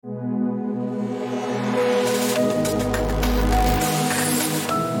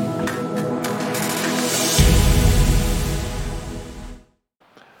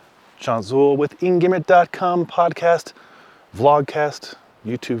Sean Zuhl with Ingimit.com podcast, vlogcast,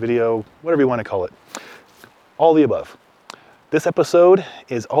 YouTube video, whatever you want to call it. All the above. This episode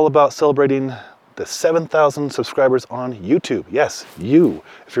is all about celebrating the 7,000 subscribers on YouTube. Yes, you,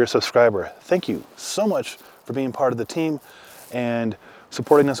 if you're a subscriber. Thank you so much for being part of the team and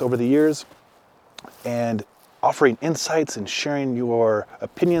supporting us over the years and offering insights and sharing your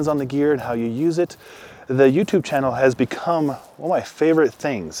opinions on the gear and how you use it. The YouTube channel has become one of my favorite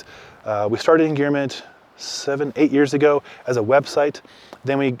things. We started Engearment 7-8 years ago as a website.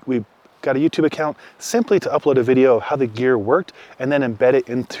 Then we got a YouTube account simply to upload a video of how the gear worked and then embed it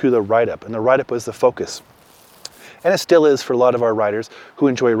into the write-up. And the write-up was the focus. And it still is for a lot of our riders who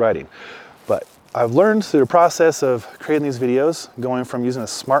enjoy riding. But I've learned through the process of creating these videos, going from using a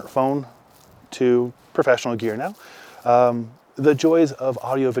smartphone to professional gear now, the joys of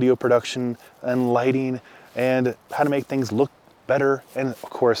audio video production and lighting and how to make things look better and of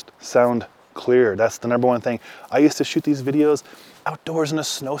course sound clear. That's the number one thing. I used to shoot these videos outdoors in a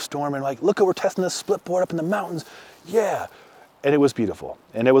snowstorm and like, look, we're testing this split board up in the mountains. Yeah. And it was beautiful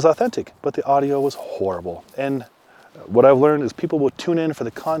and it was authentic, but the audio was horrible. And what I've learned is people will tune in for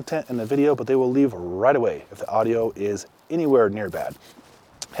the content and the video, but they will leave right away if the audio is anywhere near bad.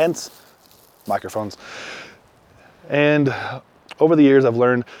 Hence, microphones. And over the years, I've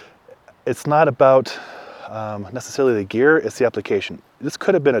learned it's not about necessarily the gear, it's the application. This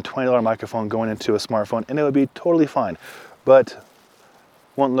could have been a $20 microphone going into a smartphone and it would be totally fine, but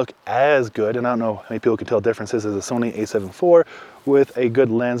won't look as good. And I don't know how many people can tell differences as a Sony a7 IV with a good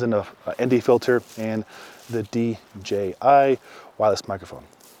lens and a ND filter and the DJI wireless microphone.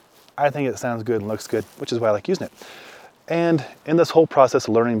 I think it sounds good and looks good, which is why I like using it. And in this whole process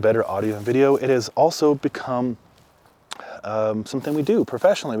of learning better audio and video, it has also become something we do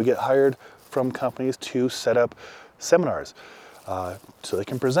professionally. We get hired from companies to set up seminars so they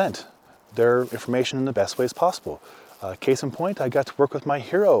can present their information in the best ways possible. Case in point, I got to work with my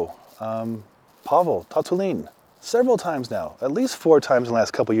hero, Pavel Tatulin, several times now, at least 4 times in the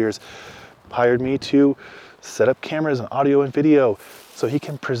last couple years. Hired me to set up cameras and audio and video so he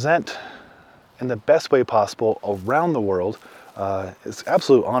can present in the best way possible around the world. It's an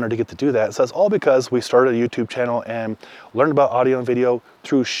absolute honor to get to do that. So it's all because we started a YouTube channel and learned about audio and video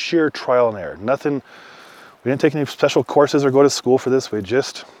through sheer trial and error. We didn't take any special courses or go to school for this. We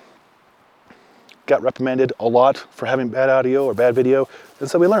just got reprimanded a lot for having bad audio or bad video. And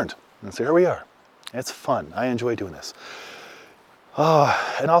so we learned. And so here we are. It's fun. I enjoy doing this.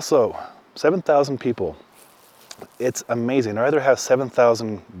 And also, 7,000 people. It's amazing. I'd rather have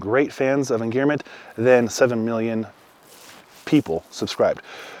 7,000 great fans of Engearment than 7 million people subscribed.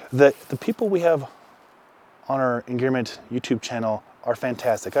 The people we have on our Engearment YouTube channel are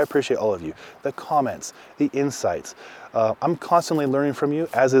fantastic. I appreciate all of you. The comments, the insights. I'm constantly learning from you,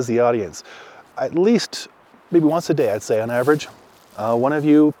 as is the audience. At least maybe once a day, I'd say on average, one of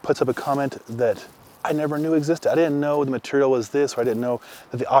you puts up a comment that I never knew existed. I didn't know the material was this, or I didn't know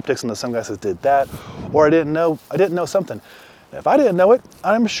that the optics on the sunglasses did that, or I didn't know something. If I didn't know it,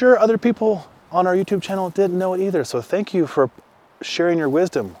 I'm sure other people on our YouTube channel didn't know it either. So thank you for sharing your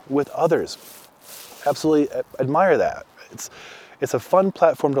wisdom with others. Absolutely admire that. It's a fun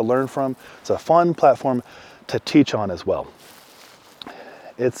platform to learn from. It's a fun platform to teach on as well.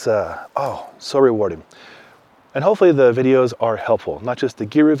 It's so rewarding. And hopefully the videos are helpful, not just the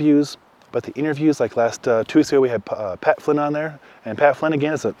gear reviews, but the interviews. Like last 2 weeks ago, we had Pat Flynn on there. And Pat Flynn,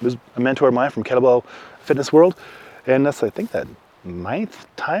 again, was a mentor of mine from Kettlebell Fitness World. And that's, I think, that 9th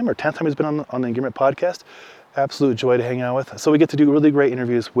time or 10th time he's been on the Engearment podcast. Absolute joy to hang out with. So we get to do really great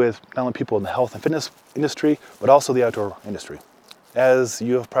interviews with not only people in the health and fitness industry, but also the outdoor industry, as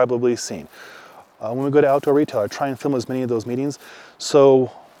you have probably seen. When we go to outdoor retail, I try and film as many of those meetings.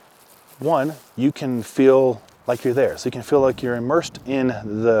 So, one, you can feel like you're there. So you can feel like you're immersed in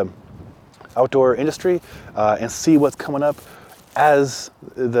the outdoor industry and see what's coming up as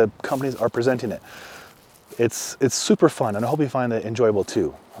the companies are presenting it. It's super fun, and I hope you find it enjoyable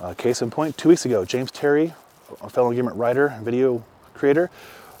too. Case in point, 2 weeks ago, James Terry, a fellow Engearment writer and video creator,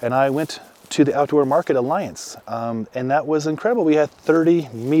 and I went to the Outdoor Market Alliance, and that was incredible. We had 30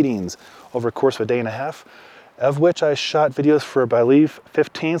 meetings over a course of a day and a half, of which I shot videos for, I believe,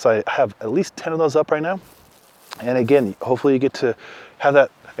 15, so I have at least 10 of those up right now. And again, hopefully you get to have that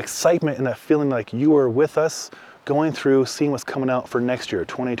excitement and that feeling like you are with us going through, seeing what's coming out for next year,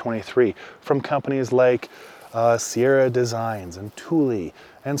 2023, from companies like Sierra Designs and Thule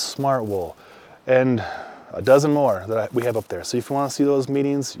and Smartwool and a dozen more that we have up there. So if you want to see those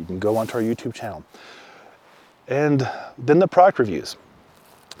meetings, you can go onto our YouTube channel. And then the product reviews.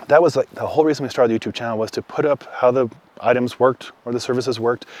 That was like the whole reason we started the YouTube channel, was to put up how the items worked or the services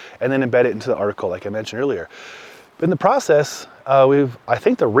worked, and then embed it into the article like I mentioned earlier. But in the process, I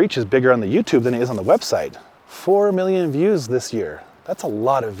think the reach is bigger on the YouTube than it is on the website. 4 million views this year. That's a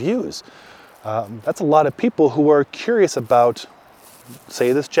lot of views. That's a lot of people who are curious about,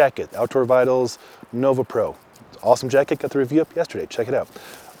 say, this jacket, Outdoor Vitals Nova Pro. Awesome jacket, got the review up yesterday, check it out.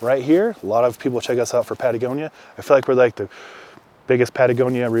 Right here, a lot of people check us out for Patagonia. I feel like we're like the biggest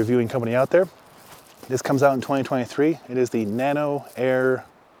Patagonia reviewing company out there. This comes out in 2023. It is the Nano Air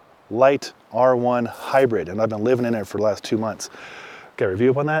Light R1 Hybrid, and I've been living in it for the last 2 months. Got a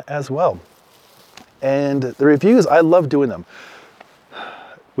review up on that as well. And the reviews, I love doing them.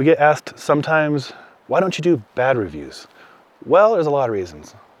 We get asked sometimes, why don't you do bad reviews? Well, there's a lot of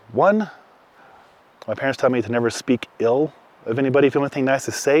reasons. One, my parents tell me to never speak ill of anybody. If you have anything nice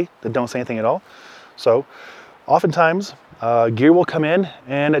to say, then don't say anything at all. So oftentimes, gear will come in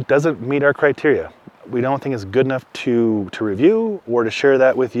and it doesn't meet our criteria. We don't think it's good enough to review or to share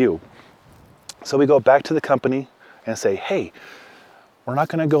that with you. So we go back to the company and say, hey, we're not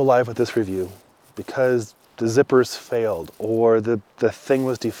gonna go live with this review because the zippers failed, or the thing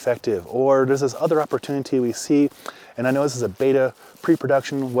was defective, or there's this other opportunity we see, and I know this is a beta,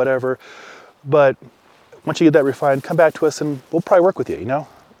 pre-production, whatever, but once you get that refined, come back to us and we'll probably work with you, you know?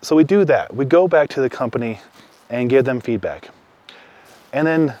 So we do that. We go back to the company and give them feedback. And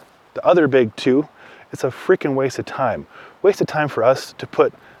then the other big two, it's a freaking waste of time. Waste of time for us to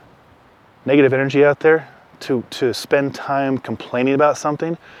put negative energy out there, to spend time complaining about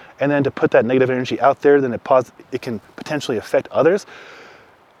something, and then to put that negative energy out there, then it can potentially affect others.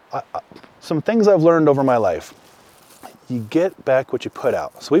 Some things I've learned over my life. You get back what you put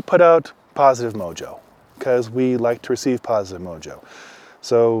out. So we put out positive mojo because we like to receive positive mojo.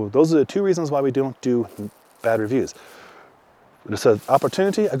 So those are the two reasons why we don't do bad reviews. It's an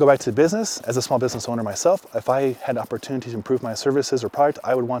opportunity. I go back to the business. As a small business owner myself, if I had opportunity to improve my services or product,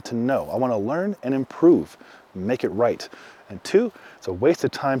 I would want to know. I want to learn and improve, make it right. And two, it's a waste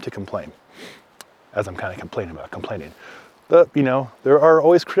of time to complain, as I'm kind of complaining. But, you know, there are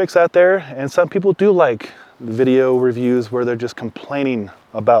always critics out there, and some people do like video reviews where they're just complaining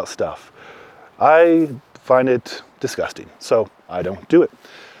about stuff. I find it disgusting, so I don't do it.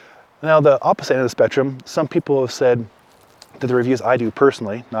 Now, the opposite end of the spectrum, some people have said that the reviews I do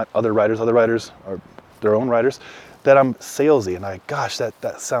personally, not other writers are their own writers, that I'm salesy, and gosh,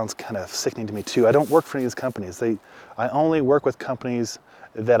 that sounds kind of sickening to me too. I don't work for any of these companies. I only work with companies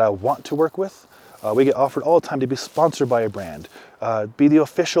that I want to work with. We get offered all the time to be sponsored by a brand, be the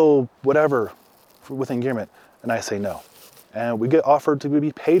official whatever with Engearment, and I say no. And we get offered to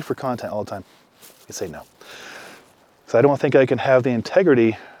be paid for content all the time. I say no. So I don't think I can have the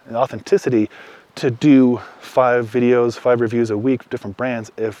integrity and authenticity to do 5 reviews a week for different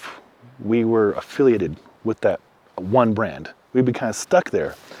brands if we were affiliated with that one brand. We'd be kind of stuck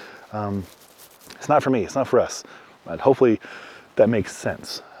there. It's not for me, it's not for us. But hopefully that makes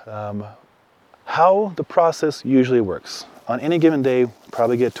sense. How the process usually works. On any given day,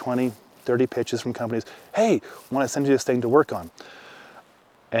 probably get 20, 30 pitches from companies. Hey, want to send you this thing to work on.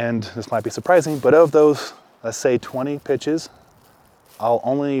 And this might be surprising, but of those, let's say 20 pitches, I'll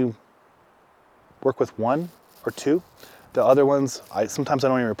only work with 1 or 2. The other ones, sometimes I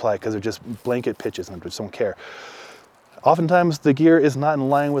don't even reply because they're just blanket pitches and I just don't care. Oftentimes the gear is not in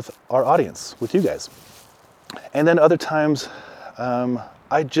line with our audience, with you guys. And then other times,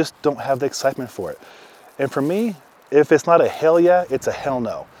 I just don't have the excitement for it. And for me, if it's not a hell yeah, it's a hell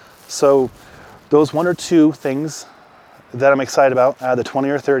no. So those 1 or 2 things that I'm excited about out of the 20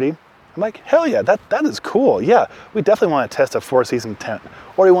 or 30, I'm like, hell yeah, that is cool. Yeah, we definitely want to test a 4-season tent,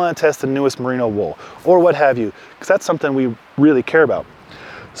 or we want to test the newest merino wool, or what have you, because that's something we really care about.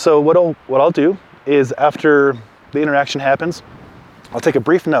 So what I'll do is after the interaction happens, I'll take a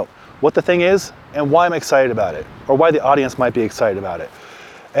brief note, what the thing is and why I'm excited about it, or why the audience might be excited about it.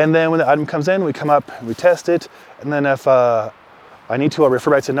 And then when the item comes in, we come up, we test it, and then if I need to, I'll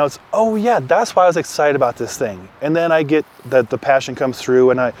refer back to notes. Oh yeah, that's why I was excited about this thing. And then I get that the passion comes through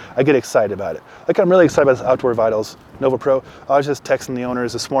and I get excited about it. Like I'm really excited about this Outdoor Vitals Nova Pro. I was just texting the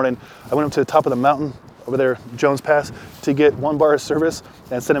owners this morning. I went up to the top of the mountain over there, Jones Pass, to get 1 bar of service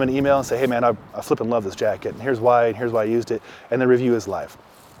and send them an email and say, hey man, I flipping love this jacket and here's why I used it. And the review is live.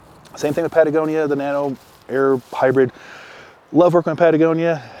 Same thing with Patagonia, the Nano Air Hybrid. Love working with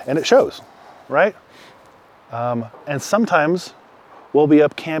Patagonia and it shows, right? And sometimes we'll be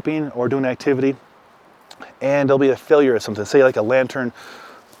up camping or doing an activity and there'll be a failure or something. Say like a lantern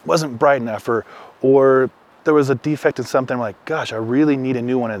wasn't bright enough or there was a defect in something. I'm like, gosh, I really need a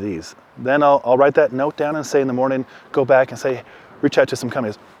new one of these. Then I'll write that note down and say in the morning, go back and say, reach out to some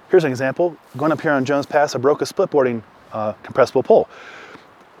companies. Here's an example. Going up here on Jones Pass, I broke a split boarding compressible pole.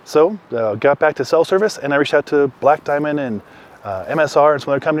 So got back to cell service, and I reached out to Black Diamond and MSR and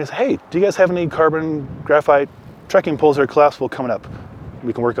some other companies. Hey, do you guys have any carbon graphite trekking poles that are collapsible coming up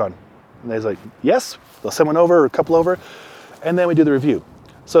we can work on? And they was like, yes. They'll send one over or a couple over, and then we do the review.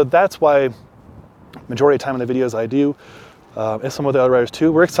 So that's why majority of the time in the videos I do, and some of the other writers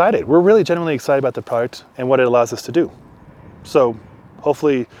too, we're excited. We're really genuinely excited about the product and what it allows us to do. So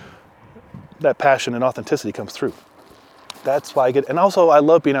hopefully that passion and authenticity comes through. That's why and also I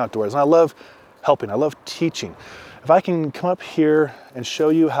love being outdoors, and I love helping, I love teaching. If I can come up here and show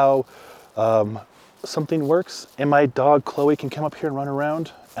you how something works, and my dog Chloe can come up here and run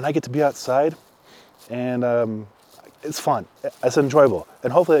around, and I get to be outside, and it's fun, it's enjoyable,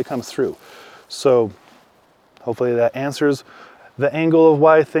 and hopefully it comes through. So hopefully that answers the angle of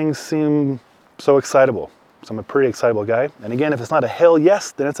why things seem so excitable. So I'm a pretty excitable guy, and again, if it's not a hell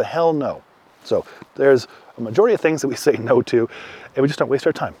yes, then it's a hell no. So there's a majority of things that we say no to, and we just don't waste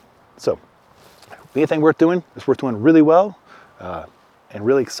our time. So anything worth doing is worth doing really well and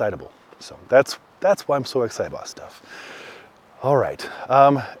really excitable. So that's why I'm so excited about stuff. All right,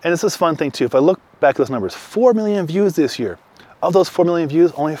 and it's this fun thing too. If I look back at those numbers, 4 million views this year. Of those 4 million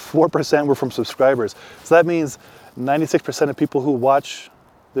views, only 4% were from subscribers. So that means 96% of people who watch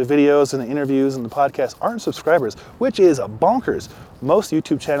the videos and the interviews and the podcast aren't subscribers, which is bonkers. Most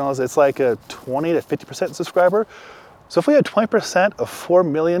YouTube channels, it's like a 20 to 50% subscriber. So if we had 20% of 4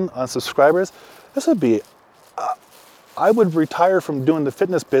 million on subscribers, this would be, I would retire from doing the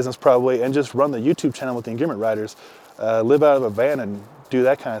fitness business probably and just run the YouTube channel with the Engagement Riders, live out of a van and do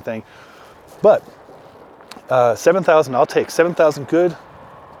that kind of thing. But 7,000, I'll take 7,000 good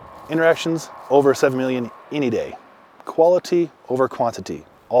interactions over 7 million any day. Quality over quantity,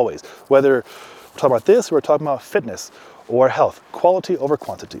 always. Whether we're talking about this or we're talking about fitness or health, quality over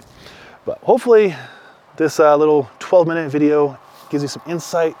quantity. But hopefully this little 12-minute video gives you some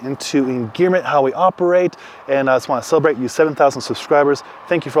insight into Engearment, how we operate, and I just want to celebrate you 7,000 subscribers.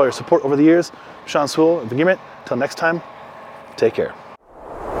 Thank you for all your support over the years. Sean Sewell of Engearment. Until next time, take care.